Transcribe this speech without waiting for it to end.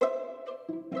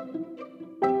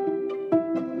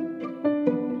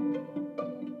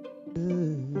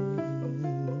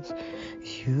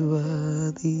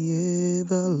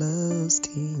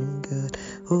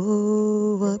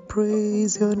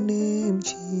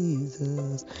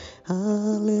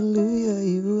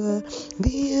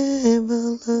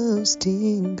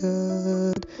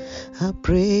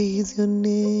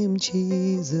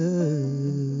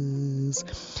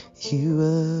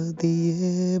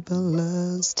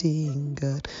everlasting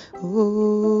God.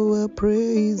 Oh, I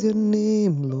praise your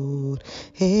name, Lord.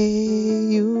 Hey,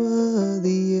 you are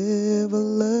the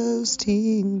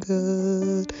everlasting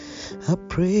God. I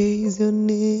praise your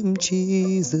name,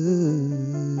 Jesus.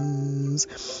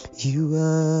 You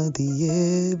are the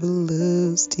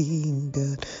everlasting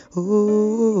God.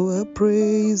 Oh, I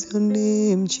praise your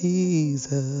name,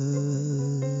 Jesus.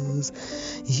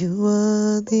 You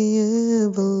are the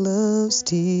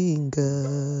everlasting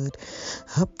God.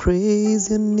 I praise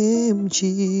your name,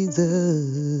 Jesus.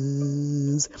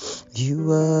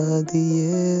 You are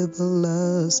the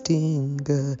everlasting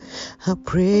God. I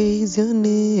praise your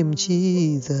name,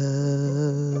 Jesus.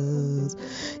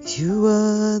 You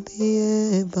are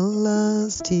the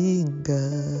everlasting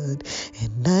God.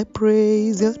 And I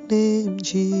praise your name,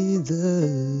 Jesus.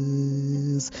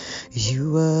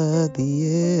 You are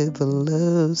the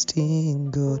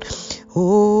everlasting God.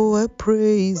 Oh, I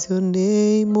praise your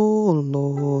name, oh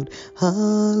Lord.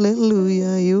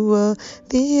 Hallelujah. You are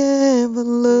the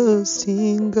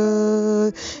everlasting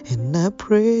God. And I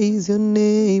praise your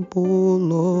name, oh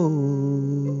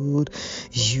Lord.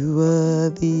 You are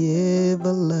the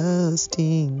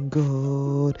everlasting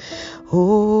God.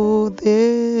 Oh,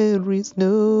 there is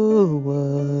no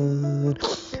one,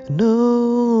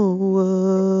 no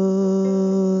one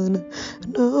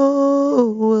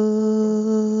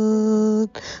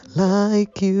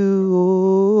like you,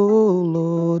 oh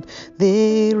Lord.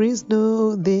 There is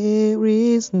no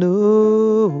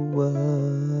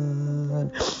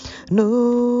one,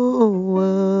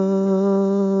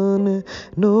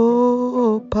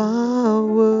 no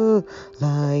power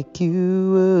like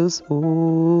you, oh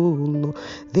Lord.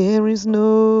 There is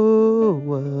no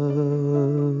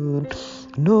one,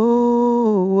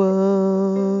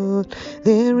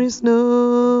 there is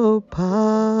no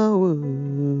power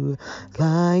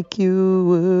like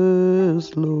you,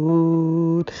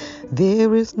 Lord.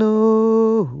 There is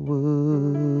no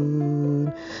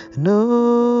one,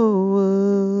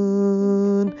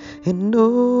 and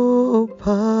no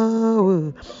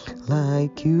power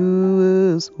like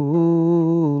you, oh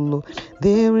Lord.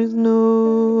 There is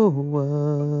no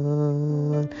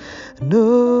one,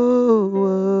 no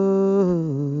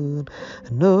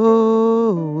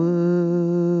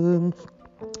one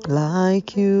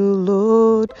like you,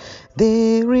 Lord.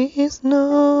 There is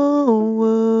no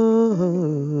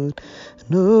one,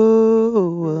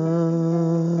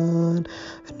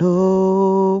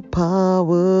 no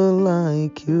power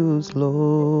like you,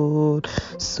 Lord.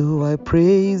 So I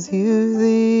praise you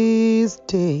this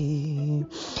day.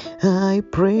 I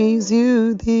praise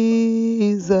you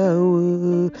this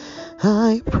hour.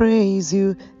 I praise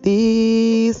you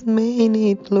this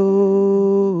minute,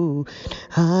 Lord.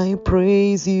 I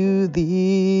praise you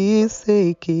this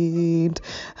second.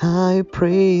 I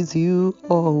praise you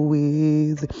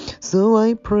always. So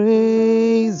I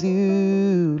praise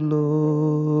you,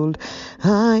 Lord.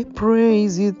 I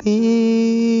praise you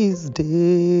this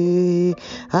day.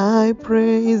 I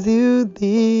praise you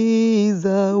this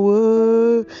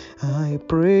hour. I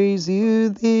praise you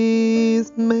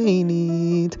this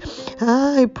minute.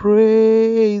 I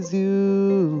praise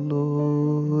you,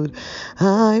 Lord.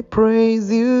 I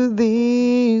praise you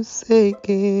this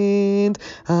second.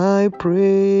 I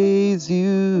praise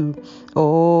you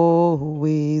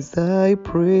always. I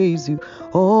praise you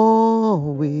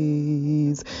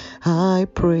always. I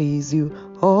praise you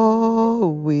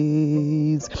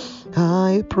always.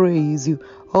 I praise you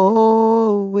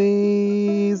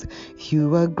always.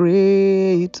 You are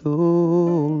great, oh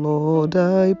Lord.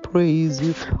 I praise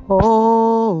you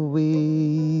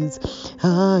always.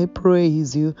 I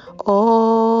praise you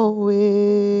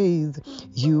always.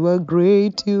 You are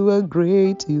great, you are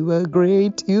great, you are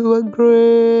great, you are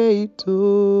great,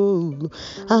 oh Lord.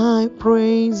 I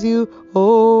praise you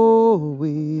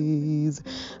always.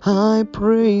 I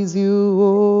praise you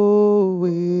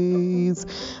always.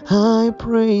 I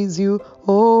praise you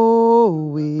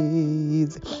always.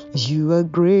 You are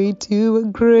great, you are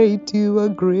great, you are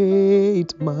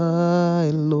great, my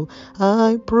Lord.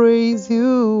 I praise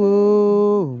you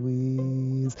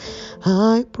always.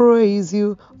 I praise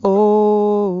you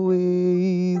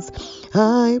always.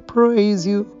 I praise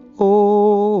you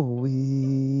always.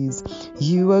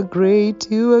 You are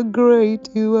great, you are great,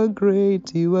 you are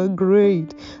great, you are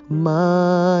great,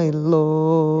 my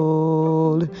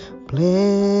Lord.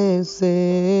 Blessed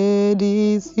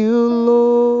is you,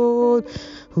 Lord,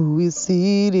 who is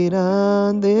seated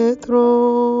on the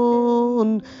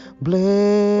throne.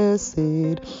 Blessed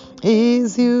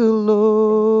is you,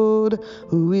 Lord,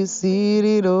 who is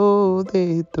seated on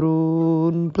the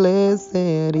throne. Blessed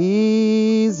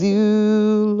is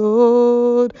you,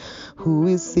 Lord, who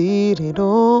is seated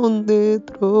on the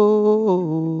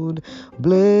throne.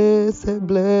 Blessed,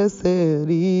 blessed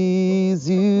is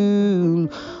you.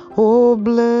 Oh,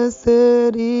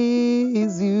 blessed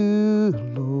is you,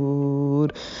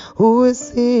 Lord, who is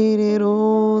seated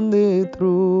on the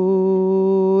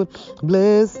throne.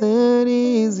 Blessed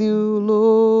is you,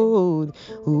 Lord,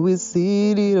 who is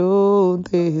seated on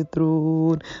the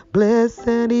throne.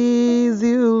 Blessed is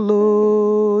you,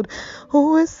 Lord,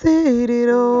 who is seated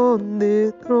on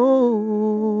the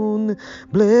throne.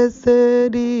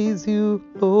 Blessed is you,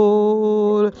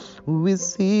 Lord, who is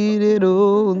seated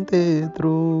on the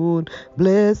throne.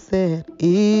 Blessed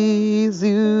is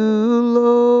you,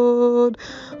 Lord,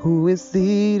 who is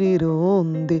seated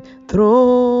on the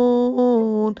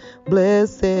throne.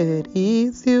 Blessed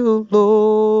is you,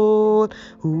 Lord,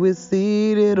 who is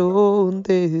seated on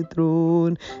the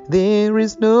throne. There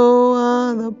is no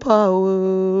other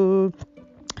power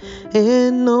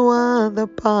and no other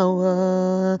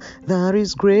power that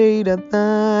is greater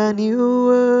than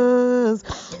yours.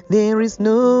 There is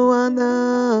no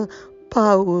other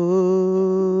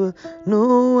power,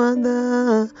 no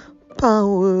other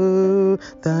power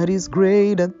that is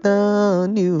greater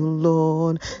than you,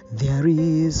 Lord. There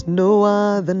is no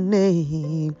other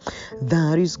name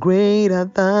that is greater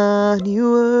than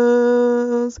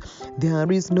yours.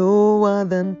 There is no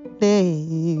other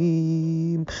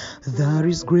name that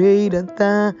is greater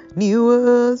than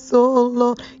yours, oh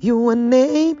Lord. Your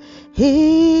name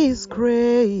is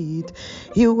great.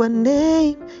 Your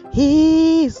name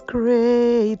is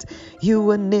great.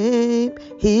 Your name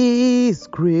is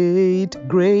great,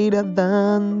 greater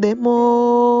than them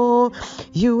all.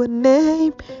 Your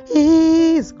name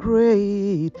is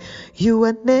great.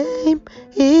 Your name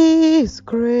is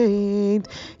great.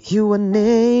 Your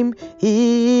name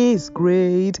is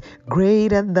great,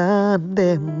 greater than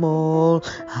them all.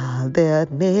 At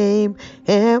that name,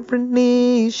 every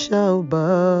knee shall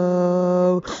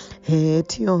bow.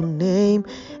 At your name,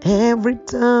 every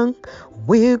tongue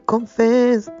will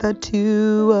confess that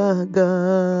you are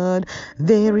God.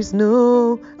 There is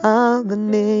no other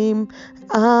name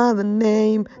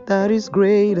that is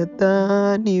greater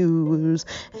than yours.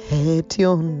 At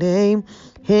your name,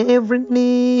 every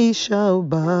knee shall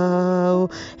bow.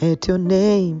 At your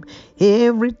name,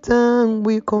 every tongue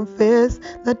will confess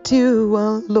that you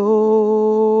are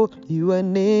Lord. Your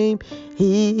name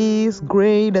is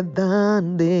greater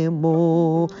than them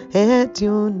all. At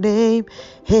your name,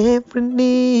 every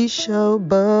knee shall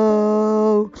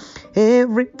bow.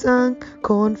 Every tongue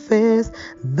confess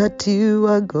that you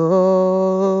are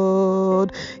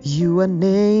God. Your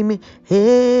name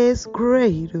is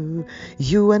greater.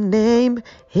 Your name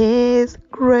is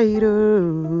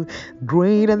greater,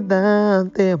 greater than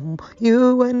them.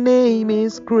 Your name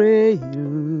is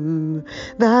greater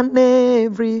than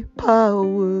every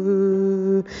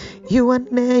power. Your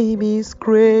name is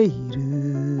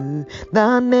greater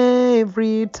than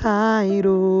every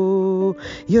title.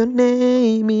 Your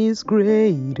name is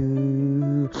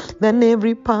greater than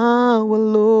every power,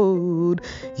 Lord.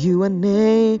 Your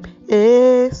name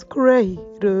is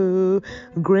greater,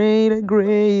 greater,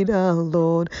 greater,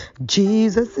 Lord.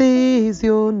 Jesus is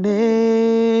your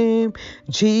name.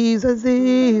 Jesus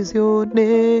is your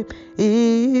name.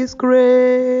 Is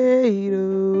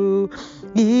greater.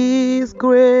 Is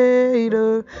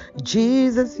greater.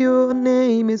 Jesus, your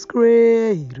name is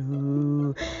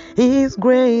greater. Is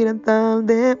greater than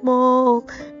them all.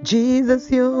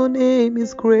 Jesus, your name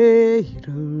is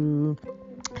greater.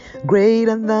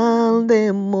 Greater than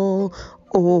them all.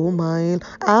 Oh my,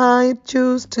 I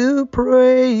choose to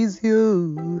praise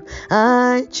you.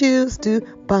 I choose to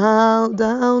bow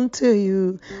down to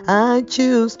you. I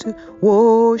choose to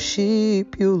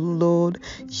worship you, Lord.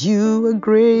 You are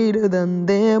greater than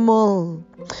them all.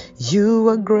 You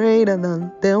are greater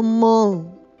than them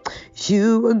all.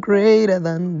 You are greater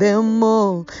than them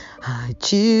all. I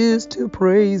choose to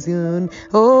praise you.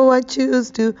 Oh, I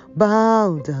choose to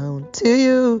bow down to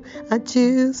you. I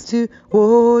choose to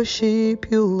worship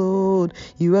you, Lord.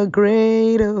 You are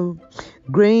greater,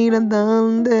 greater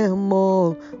than them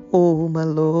all. Oh, my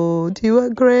Lord, you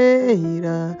are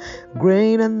greater,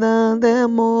 greater than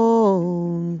them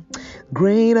all.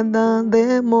 Greater than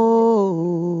them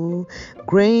all.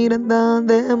 Greater than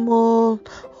them all.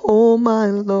 Oh my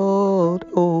Lord,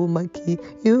 oh my King,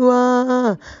 you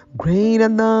are greater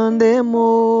than them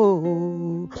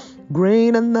all,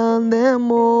 greater than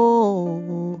them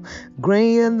all,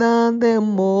 greater than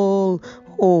them all.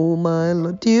 Oh my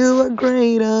Lord, you are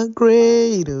greater,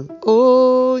 greater.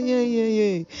 Oh yeah, yeah,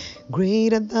 yeah.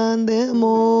 greater than them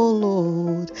all,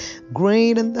 Lord,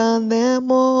 greater than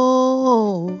them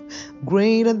all,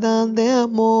 greater than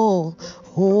them all.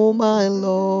 Oh my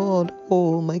Lord,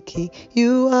 oh my King,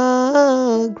 you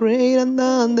are greater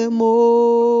than them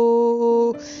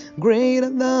all, greater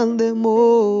than them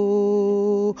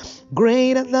all,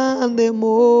 greater than them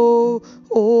all.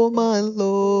 Oh my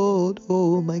Lord,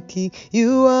 oh my King,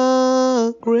 you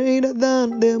are greater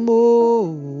than them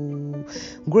all,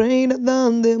 greater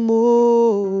than them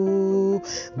all,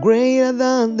 greater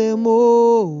than them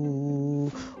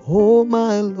all. Oh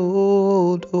my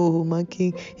Lord, oh my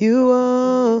King, you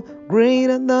are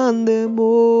greater than them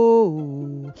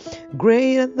all,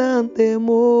 greater than them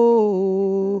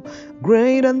all,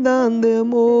 greater than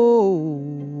them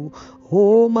all.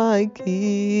 Oh my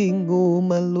King, oh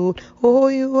my Lord, oh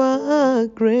you are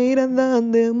greater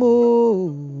than them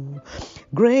all,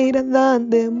 greater than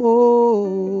them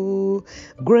all,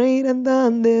 greater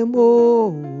than them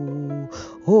all.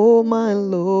 Oh my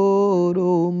Lord,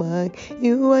 oh my,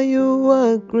 you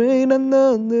are greater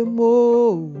than them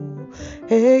all,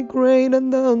 hey, greater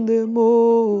than them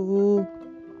all,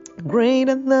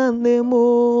 greater than them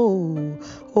all.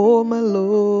 Oh my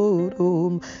Lord,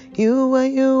 oh, you are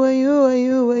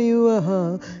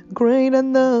greater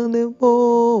than them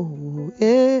all,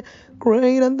 yeah,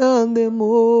 greater than them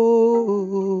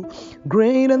all,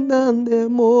 greater than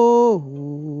them all.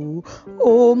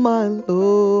 Oh my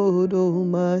Lord, oh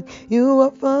my, you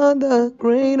are Father,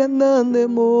 greater than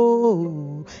them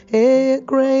all, hey,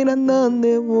 greater than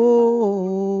them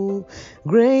all,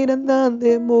 greater than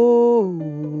them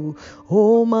all.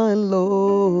 Oh my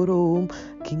Lord, oh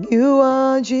King, you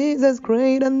are Jesus,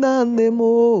 greater than them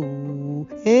all,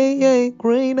 hey, hey,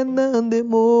 greater than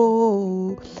them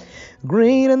all,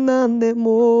 greater than them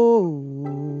all.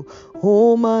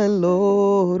 Oh my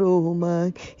Lord, oh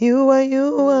my, you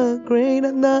are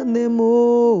greater than them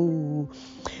all,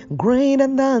 greater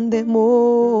than them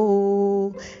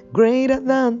all, greater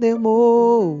than them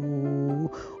all.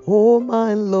 Oh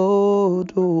my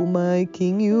Lord, oh my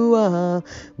King, you are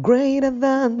greater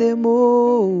than them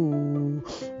all,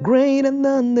 greater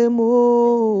than them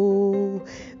all,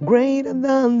 greater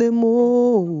than them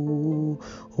all.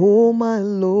 Oh my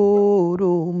Lord,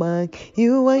 oh my,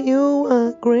 you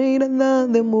are greater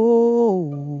than them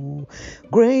all,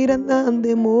 greater than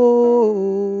them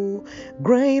all,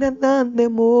 greater than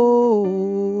them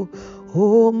all.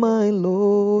 Oh my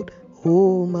Lord,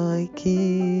 oh my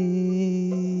King.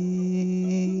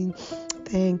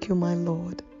 Thank you, my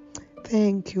Lord.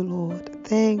 Thank you, Lord.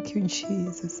 Thank you,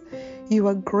 Jesus. You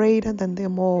are greater than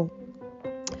them all.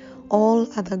 All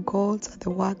other gods are the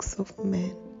works of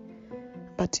men,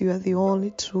 but you are the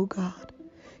only true God.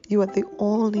 You are the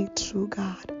only true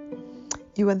God.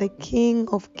 You are the King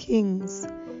of kings,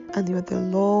 and you are the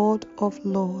Lord of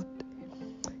lords.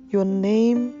 Your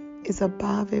name is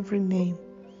above every name.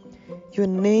 Your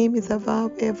name is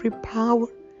above every power.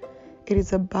 It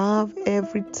is above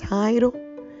every title.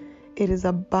 It is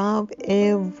above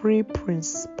every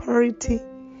prosperity.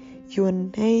 Your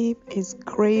name is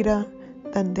greater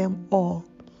than them all.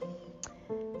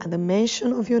 At the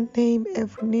mention of your name,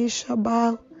 every knee shall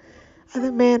bow. At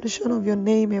the mention of your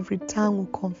name, every tongue will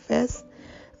confess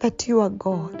that you are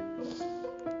God.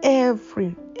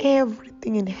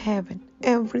 Everything in heaven,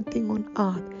 everything on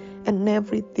earth, and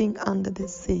everything under the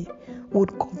sea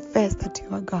would confess that you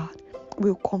are God.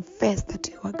 We'll confess that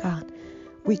you are God.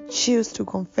 We choose to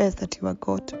confess that you are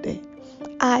God today.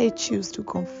 I choose to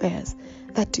confess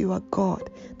that you are God,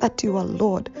 that you are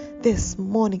Lord. This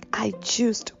morning, I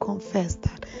choose to confess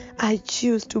that. I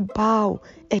choose to bow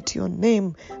at your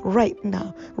name right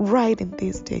now, right in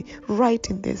this day, right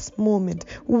in this moment,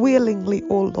 willingly,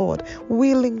 oh Lord,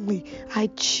 willingly. I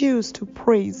choose to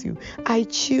praise you. I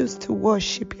choose to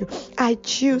worship you. I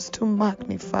choose to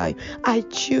magnify. I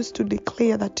choose to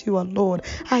declare that you are Lord.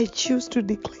 I choose to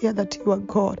declare that you are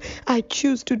God. I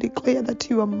choose to declare that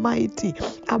you are mighty,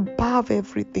 above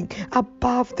everything,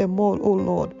 above them all, oh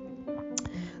Lord.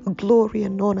 Glory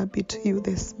and honor be to you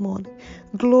this morning.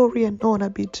 Glory and honor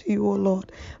be to you, O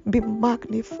Lord. Be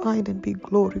magnified and be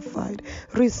glorified.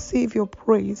 Receive your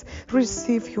praise.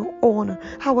 Receive your honor.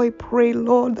 How I pray,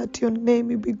 Lord, that your name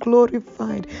will be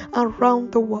glorified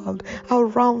around the world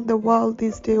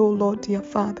this day, O Lord, dear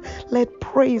Father. Let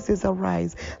praises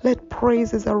arise. Let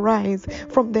praises arise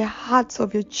from the hearts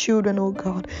of your children, O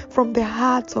God. From the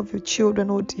hearts of your children,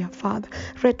 O dear Father.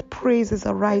 Let praises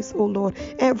arise, O Lord.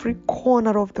 Every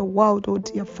corner of the world, oh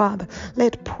dear Father.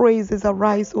 Let praises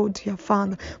arise, oh dear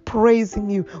Father, praising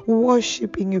you,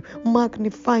 worshiping you,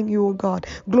 magnifying you, oh God,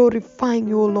 glorifying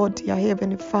you, oh Lord, dear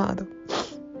Heavenly Father.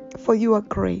 For you are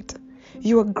great.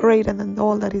 You are greater than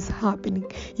all that is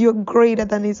happening. You are greater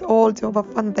than is all, Jehovah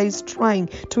Father, that is trying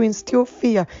to instill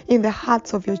fear in the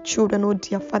hearts of your children, oh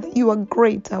dear Father. You are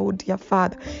greater, oh dear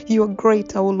Father. You are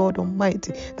greater, oh Lord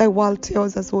Almighty. Thy word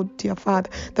tells us, oh dear Father,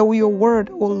 that your word,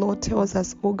 oh Lord, tells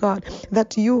us, oh God,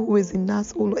 that you who is in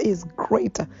us, oh Lord, is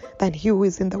greater than he who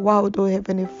is in the world, oh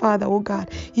Heavenly Father, oh God.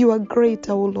 You are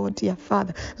greater, oh Lord, dear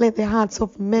Father. Let the hearts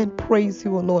of men praise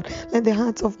you, oh Lord. Let the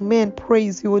hearts of men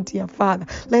praise you, oh dear Father.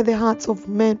 Let the hearts of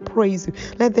men praise you.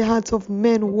 Let the hearts of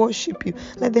men worship you.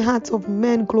 Let the hearts of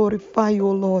men glorify you,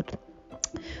 O Lord.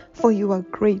 For you are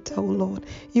greater, O Lord.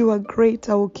 You are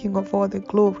greater, O King of all the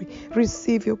glory.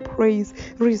 Receive your praise.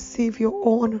 Receive your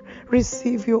honor.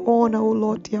 Receive your honor, O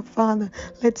Lord, dear Father.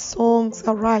 Let songs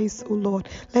arise, O Lord.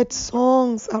 Let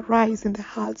songs arise in the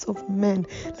hearts of men.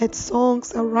 Let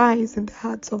songs arise in the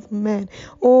hearts of men.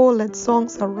 Oh, let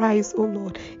songs arise, O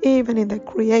Lord, even in the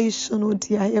creation, O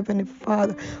dear Heavenly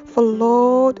Father. For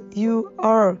Lord, you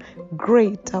are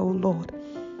greater, O Lord.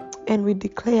 And we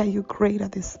declare you greater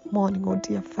this morning, oh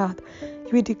dear Father.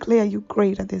 We declare you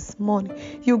greater this morning.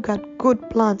 You got good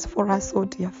plans for us, oh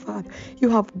dear Father. You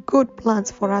have good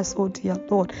plans for us, oh dear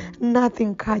Lord.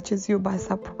 Nothing catches you by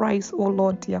surprise, oh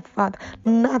Lord, dear Father.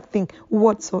 Nothing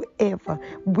whatsoever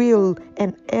will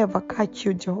and ever catch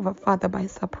you, Jehovah Father, by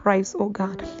surprise, oh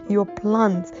God. Your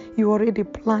plans, you already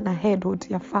plan ahead, oh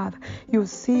dear Father. You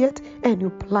see it and you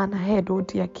plan ahead, oh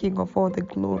dear King of all the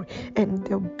glory. And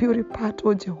the beauty part,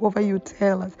 oh Jehovah, you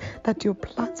tell us that your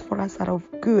plans for us are of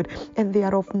good and they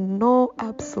are of no,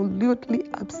 absolutely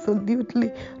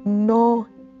no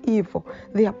evil.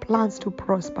 They are plans to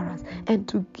prosper us and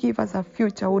to give us a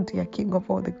future, oh dear King of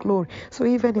all the glory. So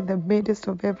even in the midst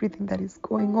of everything that is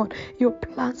going on, your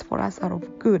plans for us are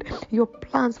of good. Your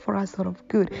plans for us are of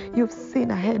good. You've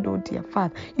seen ahead, oh dear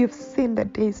Father. You've seen the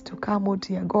days to come, oh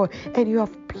dear God, and you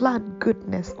have planned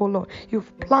goodness, oh Lord.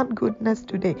 You've planned goodness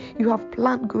today. You have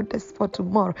planned goodness for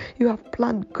tomorrow. You have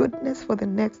planned goodness for the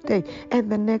next day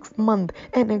and the next month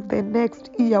and the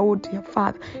next year, oh dear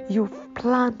Father. You've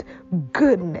planned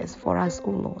goodness for us,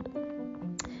 oh Lord.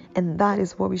 And that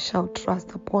is what we shall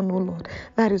trust upon, O Lord.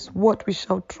 That is what we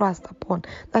shall trust upon.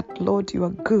 That, Lord, you are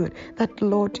good. That,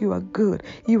 Lord, you are good.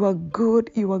 You are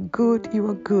good, you are good, you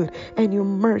are good. And your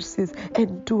mercies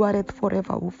endureth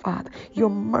forever, O Father. Your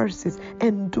mercies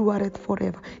endureth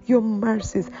forever. Your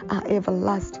mercies are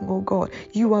everlasting, O God.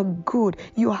 You are good.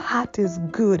 Your heart is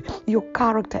good. Your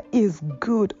character is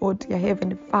good, O dear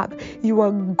Heavenly Father. You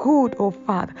are good, O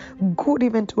Father. Good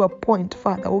even to a point,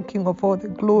 Father, O King of all the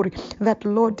glory. That,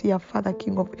 Lord, dear Father,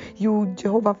 King of you,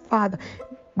 Jehovah Father,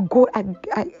 go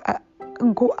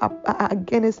up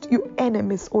against you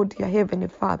enemies, oh dear Heavenly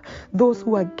Father. Those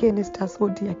who are against us, oh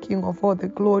dear King of all the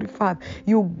glory, Father.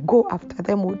 You go after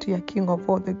them, oh dear King of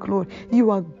all the glory. You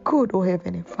are good, oh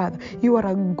Heavenly Father. You are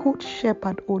a good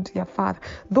shepherd, oh dear Father.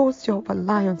 Those Jehovah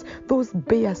lions, those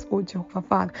bears, oh Jehovah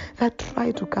Father, that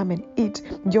try to come and eat,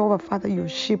 Jehovah Father, your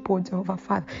sheep, oh Jehovah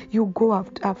Father. You go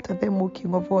after them, oh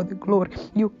King of all the glory.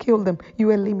 You kill them.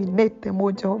 You eliminate them,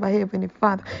 oh Jehovah Heavenly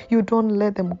Father. You don't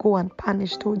let them go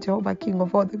unpunished, oh Jehovah King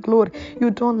of all the glory.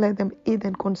 You don't let them eat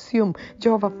and consume,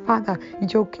 Jehovah Father,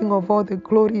 your King of all the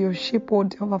glory, your sheep, oh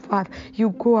Jehovah Father. You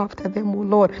go after them, oh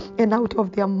Lord, and out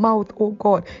of their mouth, oh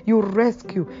God, you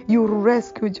rescue,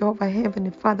 Jehovah Heavenly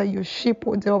Father, your sheep,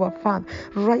 oh Jehovah Father.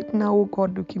 Right now, oh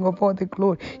God, the King of all the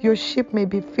glory, your sheep may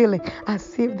be feeling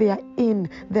as if they are in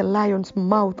the lion's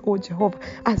mouth, oh Jehovah,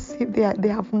 as if they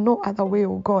have no other way,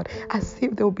 oh God, as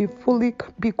if they will be fully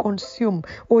be consumed,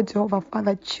 oh Jehovah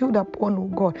Father, chewed upon, oh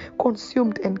God,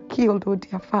 consumed and killed, oh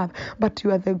dear Father. But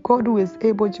you are the God who is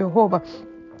able, Jehovah,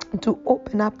 to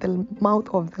open up the mouth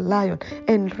of the lion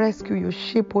and rescue your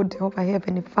sheep, oh Jehovah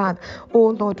Heavenly Father. Oh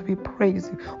Lord, we praise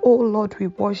you. Oh Lord, we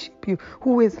worship you.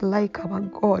 Who is like our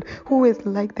God? Who is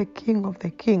like the King of the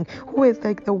King? Who is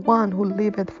like the one who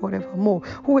liveth forevermore?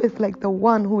 Who is like the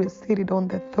one who is seated on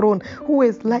the throne? Who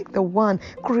is like the one,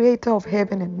 creator of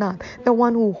heaven and earth, the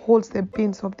one who holds the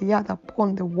beams of the earth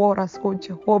upon the waters, oh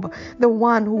Jehovah, the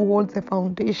one who holds the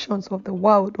foundations of the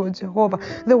world, oh Jehovah,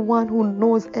 the one who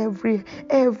knows every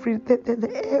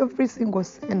single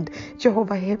cent,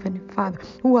 Jehovah Heavenly Father,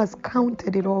 who has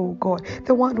counted it all, God,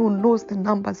 the one who knows the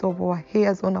numbers of our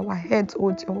hairs on our heads,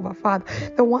 oh Jehovah Father,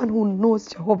 the one who knows,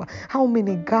 Jehovah, how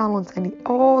many gallons and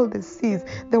all the seas,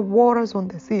 the waters on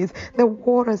the seas, the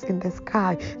waters in the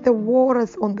sky, the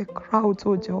waters on the clouds,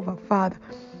 oh Jehovah Father.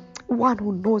 one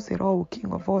who knows it all,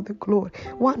 King of all the glory,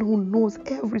 one who knows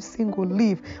every single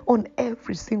leaf on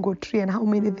every single tree and how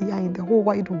many there are in the whole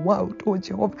wide world, oh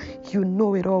Jehovah. You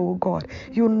know it all, oh God.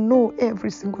 You know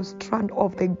every single strand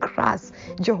of the grass,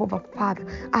 Jehovah Father,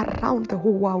 around the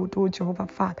whole world, oh Jehovah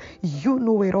Father. You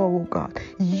know it all, oh God.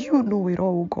 You know it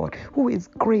all, oh God. Who is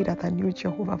greater than you,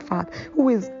 Jehovah Father? Who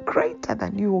is greater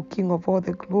than you, O King of all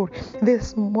the glory?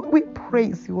 This morning we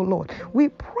praise you, O Lord. We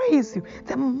praise you,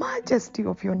 the majesty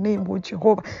of your name, O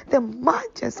Jehovah, the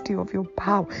majesty of your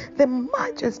power, the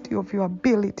majesty of your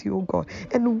ability, O God,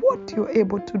 and what you're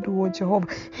able to do, O Jehovah.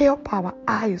 Help our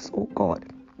eyes, O God,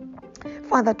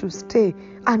 Father, to stay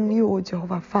on you, O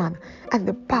Jehovah Father, and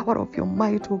the power of your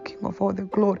might, O King of all the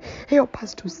glory. Help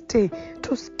us to stay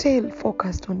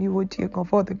focused on you, O King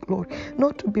of all the glory,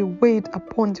 not to be weighed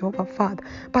upon, Jehovah Father,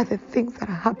 by the things that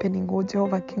are happening, O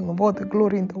Jehovah King of all the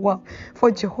glory in the world. For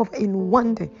Jehovah, in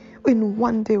one day,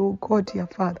 O God, dear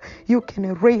Father, you can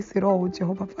erase it all, O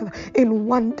Jehovah Father. In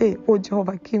one day, O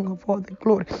Jehovah King of all the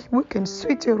glory, we can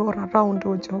switch it all around,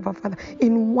 O Jehovah Father.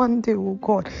 In one day, O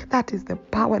God, that is the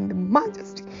power and the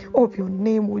majesty of your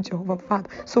name, O Jehovah Father.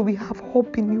 So we have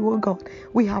hope in you, O God.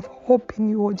 We have hope in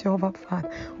you, O Jehovah Father.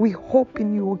 We hope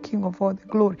in you, O King of all the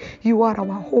glory. You are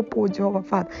our hope, O Jehovah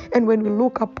Father. And when we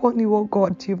look upon you, O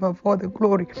God, Jehovah of all the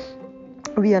glory,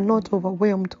 we are not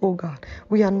overwhelmed, oh God.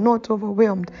 We are not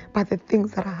overwhelmed by the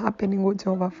things that are happening, oh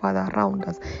Jehovah Father, around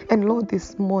us. And Lord,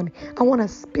 this morning, I want to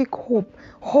speak hope.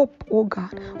 Hope, oh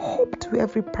God. Hope to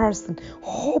every person.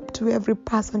 Hope to every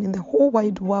person in the whole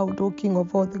wide world, oh King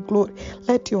of all the glory.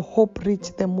 Let your hope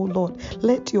reach them, oh Lord.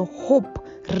 Let your hope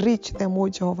reach them, oh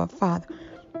Jehovah Father.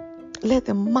 Let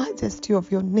the majesty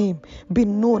of your name be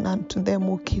known unto them,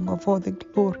 O King of all the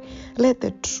glory. Let the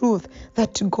truth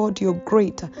that God, you're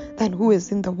greater than who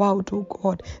is in the world, O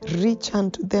God, reach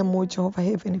unto them, O Jehovah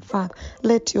Heavenly Father.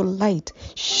 Let your light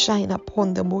shine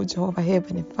upon them, O Jehovah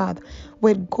Heavenly Father.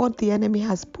 Where God, the enemy,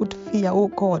 has put fear, O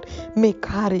God, may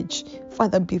courage,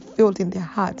 Father, be filled in their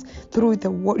hearts through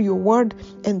your word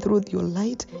and through your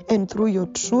light and through your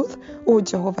truth, O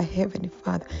Jehovah Heavenly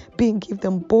Father. Give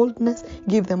them boldness,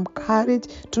 give them courage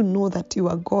to know that you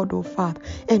are God, O Father,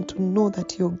 and to know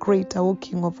that you're greater, O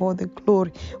King of all the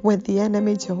glory. When the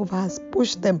enemy, Jehovah, has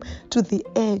pushed them to the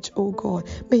edge, O God,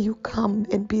 may you come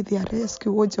and be their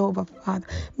rescue, O Jehovah Father.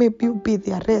 May you be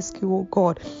their rescue, O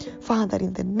God. Father,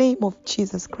 in the name of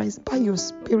Jesus Christ, by your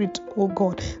Spirit, O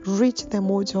God, reach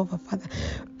them, O Jehovah Father.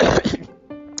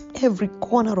 Every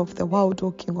corner of the world,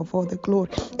 O King of all the glory,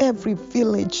 every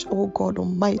village, O God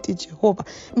Almighty Jehovah,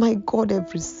 my God,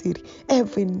 every city,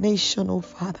 every nation, O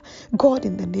Father, God,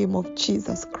 in the name of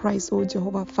Jesus Christ, O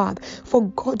Jehovah Father, for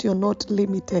God, you're not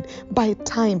limited by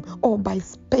time or by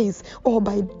space or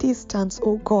by distance,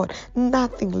 O God.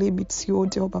 Nothing limits you, O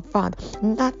Jehovah Father.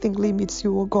 Nothing limits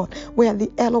you, O God. Where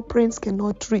the aeroplanes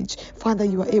cannot reach, Father,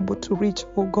 you are able to reach,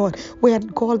 O God. Where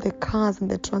God, the cars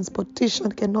and the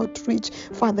transportation cannot reach,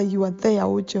 Father, you are there,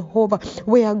 O Jehovah.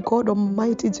 Where God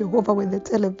Almighty Jehovah, where the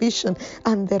television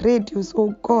and the radios,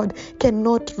 O God,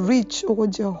 cannot reach, O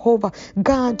Jehovah,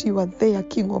 God, you are there,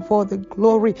 King of all the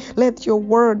glory. Let your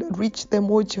word reach them,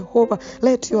 O Jehovah.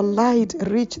 Let your light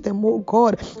reach them, O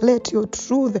God. Let your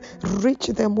truth reach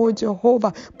them, O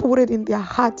Jehovah. Put it in their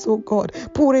hearts, O God.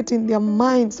 Put it in their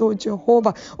minds, O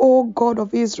Jehovah. O God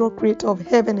of Israel, creator of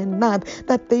heaven and earth,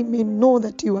 that they may know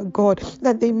that you are God,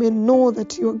 that they may know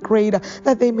that you are greater,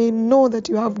 that they may know that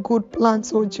you have good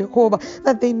plans, O Jehovah,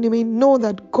 that they may know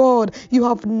that, God, you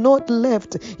have not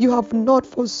left, you have not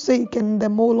forsaken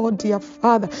them, O Lord, dear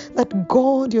Father, that,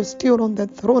 God, you're still on the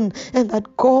throne, and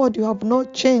that, God, you have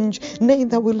not changed,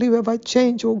 neither will you ever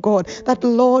change, O God, that,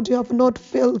 Lord, you have not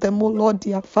failed them, O Lord,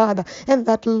 dear Father, and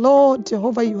that, Lord,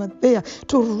 Jehovah, you are there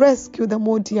to rescue them,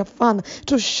 O dear Father,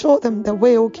 to show them the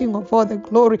way, O King of all the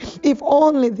glory, if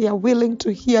only they are willing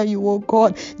to hear you, O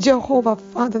God, Jehovah,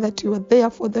 Father, that you are there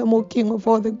for them, O King of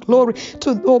all the glory,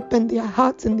 to open their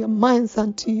hearts and their minds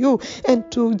unto you, and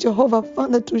to, Jehovah,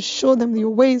 Father, to show them your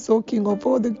ways, O King of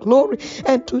all the glory,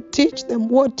 and to teach them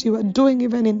what you are doing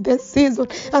even in this season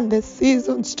and the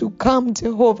seasons to come,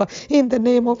 Jehovah, in the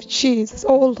name of Jesus.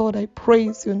 Oh Lord, I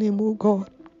praise your name, O God.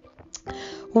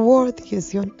 Worthy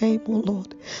is your name, O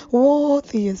Lord.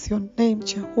 Worthy is your name,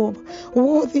 Jehovah.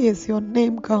 Worthy is your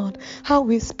name, God. How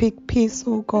we speak peace,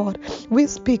 O God. We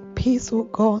speak peace, O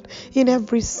God, in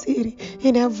every city,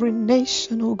 in every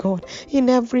nation, O God, in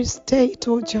every state,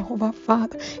 O Jehovah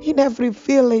Father, in every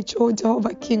village, O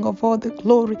Jehovah King of all the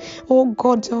glory, O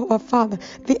God, Jehovah Father,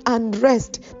 the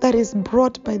unrest that is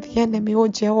brought by the enemy, O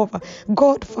Jehovah.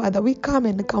 God, Father, we come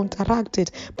and counteract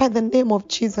it by the name of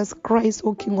Jesus Christ,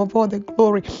 O King of all the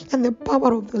glory. glory and the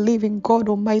power of the living God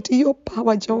Almighty, your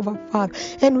power, Jehovah Father.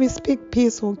 And we speak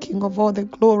peace, O King of all the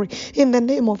glory, in the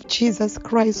name of Jesus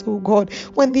Christ, O God.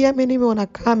 When the enemy want to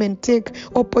come and take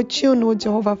opportune, O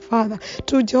Jehovah Father,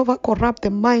 to Jehovah corrupt the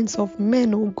minds of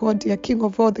men, O God, dear King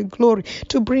of all the glory,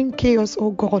 to bring chaos,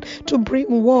 O God, to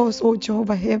bring wars, O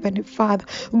Jehovah Heavenly Father,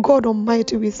 God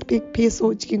Almighty, we speak peace,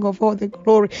 O King of all the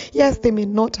glory. Yes, they may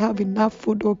not have enough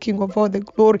food, O King of all the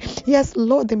glory. Yes,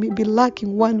 Lord, they may be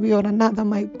lacking one way or another,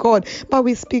 my God, but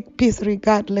we speak peace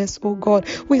regardless, O God.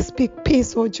 We speak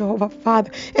peace, O Jehovah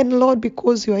Father. And Lord,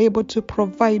 because you are able to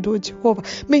provide, O Jehovah,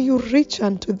 may you reach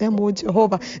unto them, O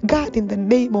Jehovah. God, in the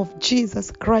name of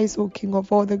Jesus Christ, O King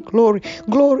of all the glory,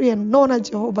 glory and honor,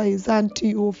 Jehovah, is unto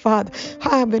you, O Father.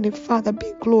 Heavenly Father,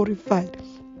 be glorified.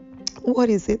 What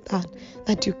is it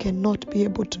that you cannot be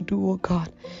able to do, O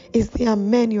God? Is there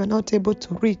men you are not able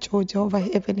to reach, O Jehovah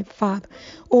Heavenly Father?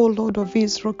 O Lord of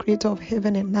Israel, creator of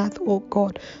heaven and earth, O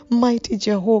God, mighty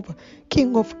Jehovah,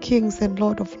 King of kings and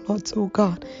Lord of lords, O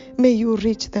God. May you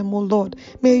reach them, O Lord.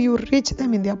 May you reach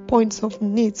them in their points of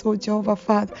needs, O Jehovah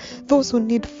Father. Those who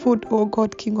need food, O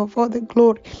God, King of all the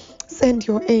glory. Send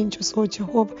your angels, O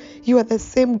Jehovah. You are the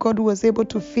same God who was able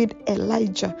to feed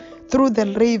Elijah through the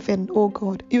raven, O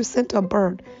God. You sent a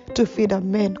bird to feed a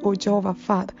man, O Jehovah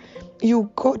Father.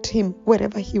 You got him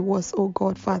wherever he was, O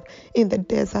God, Father, in the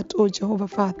desert, O Jehovah,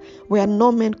 Father, where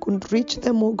no man could reach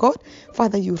them, O God.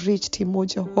 Father, you reached him, O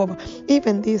Jehovah.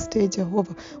 Even this day,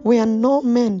 Jehovah, where no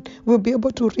man will be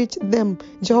able to reach them,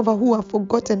 Jehovah, who are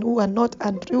forgotten, who are not,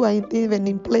 and who are even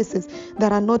in places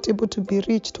that are not able to be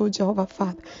reached, O Jehovah,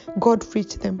 Father. God,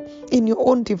 reach them in your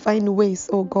own divine ways,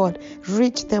 O God.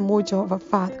 Reach them, O Jehovah,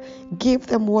 Father. Give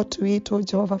them what to eat, O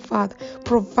Jehovah, Father.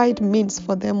 Provide means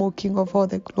for them, O King of all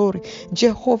the glory.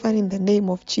 Jehovah, in the name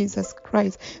of Jesus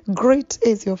Christ, great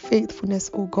is your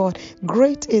faithfulness, O God.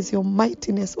 Great is your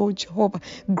mightiness, O Jehovah.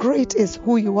 Great is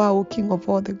who you are, O King of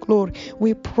all the glory.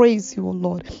 We praise you, O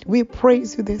Lord. We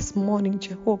praise you this morning,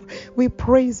 Jehovah. We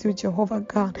praise you, Jehovah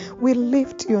God. We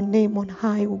lift your name on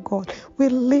high, O God. We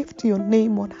lift your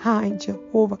name on high,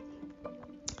 Jehovah.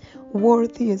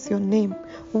 Worthy is your name.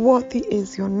 Worthy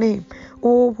is your name.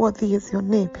 Oh, worthy is your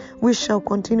name. We shall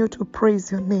continue to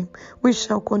praise your name. We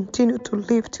shall continue to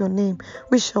lift your name.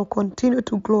 We shall continue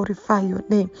to glorify your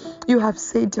name. You have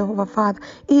said, Jehovah Father,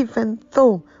 even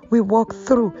though we walk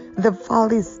through the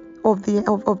valleys of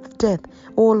death,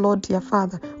 oh Lord, dear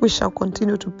Father, we shall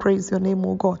continue to praise your name,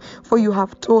 oh God. For you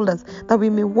have told us that we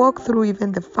may walk through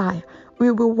even the fire.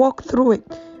 We will walk through it.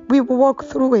 We will walk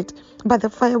through it, but the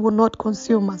fire will not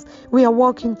consume us. We are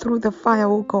walking through the fire,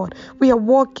 O God. We are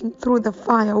walking through the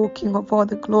fire, O King of all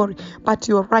the glory. But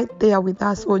you are right there with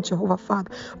us, O Jehovah Father.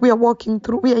 We are walking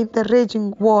through. We are in the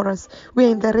raging waters. We are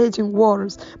in the raging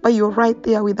waters, but you are right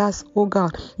there with us, O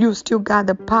God. You still got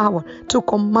the power to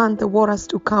command the waters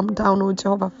to come down, O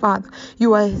Jehovah Father.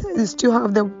 You still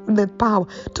have the power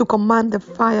to command the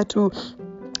fire to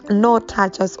not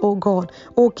touch us, oh God,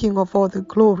 oh King of all the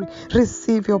glory.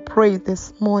 Receive your praise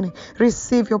this morning.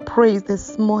 Receive your praise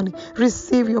this morning.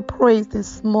 Receive your praise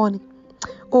this morning.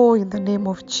 Oh, in the name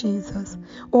of Jesus.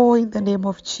 Oh, in the name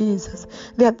of Jesus.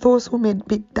 There are those who may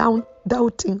be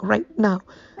doubting right now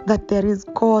that there is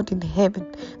God in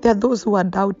heaven. There are those who are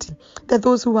doubting. There are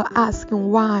those who are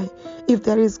asking why. If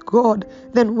there is God,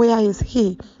 then where is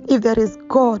He? If there is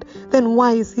God, then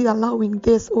why is He allowing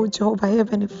this, O Jehovah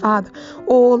Heavenly Father?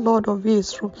 O Lord of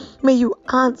Israel, may you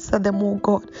answer them, O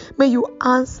God. May you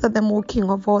answer them, O King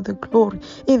of all the glory,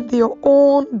 in your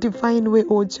own divine way,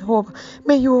 O Jehovah.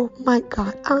 May you, my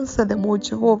God, answer them, O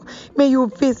Jehovah. May you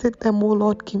visit them, O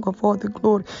Lord, King of all the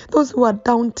glory. Those who are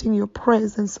doubting your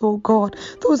presence, O God.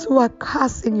 Those who are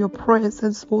cursing your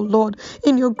presence, O Lord,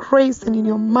 in your grace and in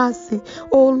your mercy,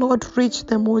 O Lord, reach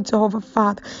them, O Jehovah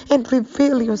Father, and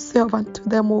reveal yourself unto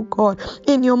them, O God,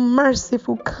 in your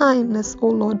merciful kindness, O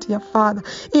Lord, dear Father,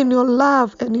 in your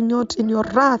love and in your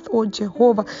wrath, O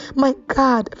Jehovah, my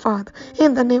God, Father,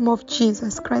 in the name of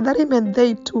Jesus Christ, that even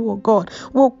they too, O God,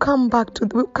 will come to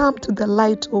the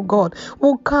light, O God,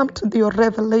 will come to your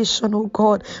revelation, O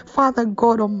God, Father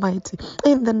God Almighty,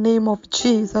 in the name of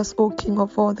Jesus, O King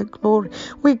of all the glory.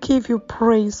 We give you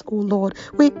praise, O Lord.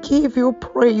 We give you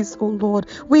praise, O Lord.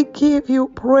 We give you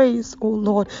praise, O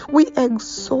Lord. We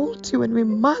exalt you and we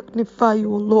magnify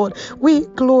you, O Lord. We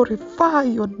glorify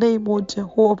your name, O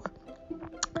Jehovah.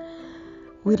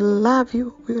 We love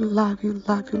you, we love you,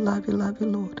 love you, love you, love you,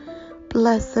 Lord.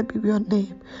 Blessed be your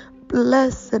name.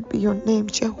 Blessed be your name,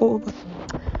 Jehovah.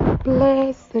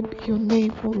 Blessed be your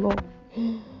name, O Lord.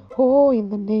 Oh, in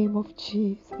the name of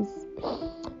Jesus.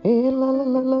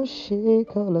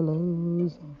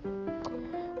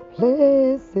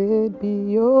 Blessed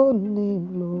be your name,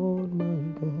 Lord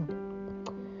my God.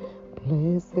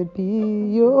 Blessed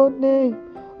be your name,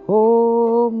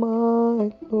 oh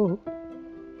my Lord.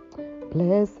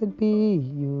 Blessed be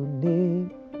your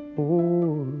name,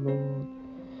 oh Lord.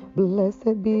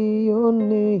 Blessed be your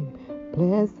name,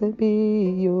 blessed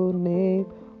be your name,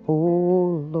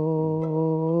 oh Lord.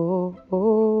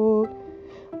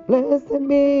 Blessed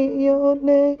be your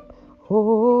name,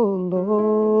 oh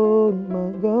Lord,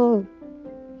 my God.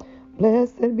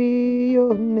 Blessed be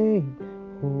your name,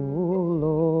 oh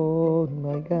Lord,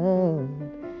 my God.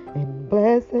 And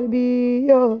blessed be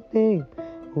your name,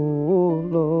 oh